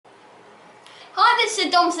Hi, this is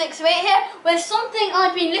Dominic here with something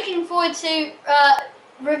I've been looking forward to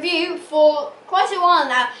review for quite a while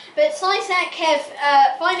now. But Seitek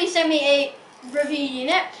have finally sent me a review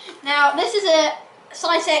unit. Now, this is a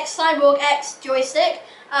Seitek Cyborg X Joystick,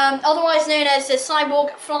 otherwise known as the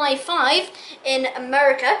Cyborg F.L.Y 5 in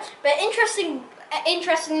America. But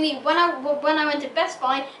interestingly, when I went to Best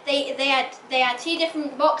Buy, they had two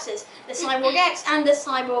different boxes, the Cyborg X and the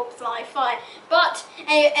Cyborg F.L.Y 5. But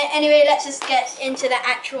anyway, let's just get into the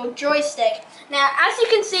actual joystick. Now, as you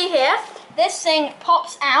can see here, this thing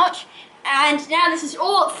pops out, and now this is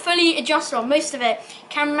all fully adjustable, most of it.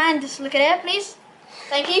 Cameraman, just look at it, please.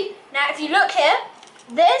 Thank you. Now, if you look here,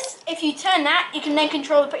 this, if you turn that, you can then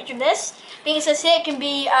control the picture of this. I think it says here it can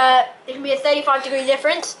be a 35-degree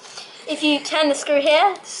difference. If you turn the screw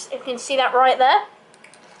here, you can see that right there.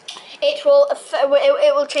 It will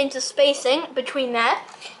change the spacing between there.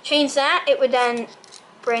 Change that, it would then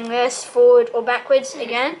bring this forward or backwards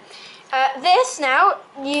again. This now,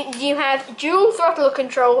 you have dual throttle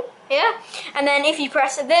control here, and then if you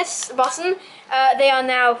press this button, they are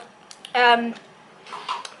now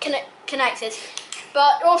connected.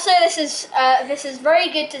 But also, this is very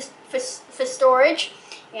good for storage.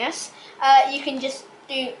 Yes, you can just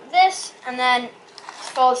do this, and then it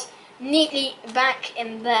falls neatly back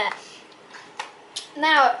in there.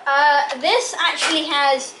 Now, this actually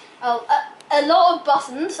has a lot of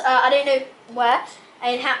buttons. I don't know where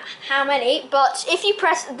and how many, but if you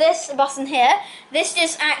press this button here, this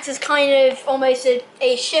just acts as kind of almost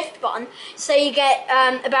a shift button, so you get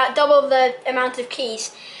about double the amount of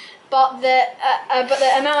keys, but the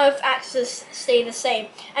amount of axes stay the same.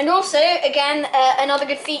 And also, again, another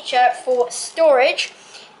good feature for storage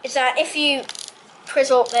is that if you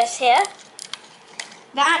twizzle this here,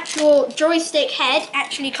 the actual joystick head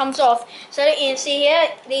actually comes off. So you can see here,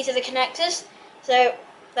 these are the connectors. So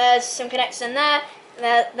there's some connectors in there.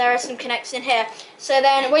 There are some connectors in here. So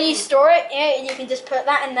then when you store it, you can just put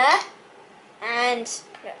that in there and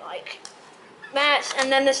put it like that. And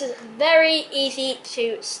then this is very easy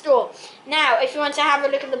to store. Now, if you want to have a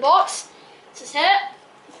look at the box, this is here.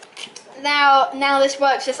 Now this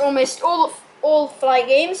works with almost all flight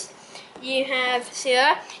games. You have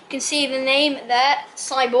here, you can see the name there,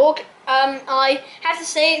 Cyborg. I have to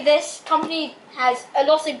say this company has a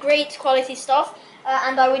lot of great quality stuff,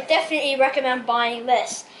 and I would definitely recommend buying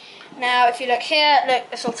this. Now, if you look here,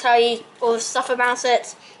 look, this will tell you all the stuff about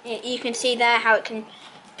it. You can see there how it can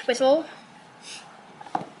twizzle.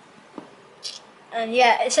 And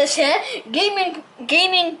yeah, it says here,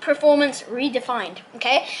 gaming performance redefined.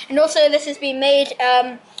 Okay, and also this has been made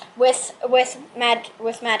with Mad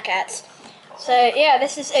Cats. So yeah,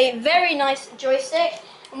 this is a very nice joystick.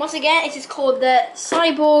 And once again, it is called the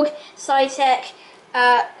Cyborg Cyborg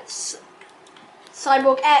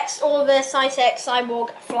X, or the Seitek Cyborg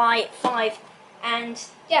F.L.Y 5. And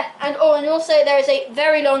yeah, and also there is a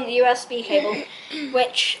very long USB cable,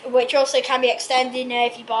 which also can be extended.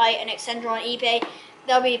 If you buy an extender on eBay,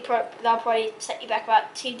 they'll probably set you back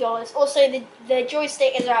about $2. Also, the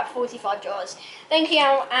joystick is about $45. Thank you,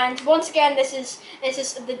 and once again, this is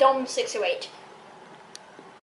the Dom 608.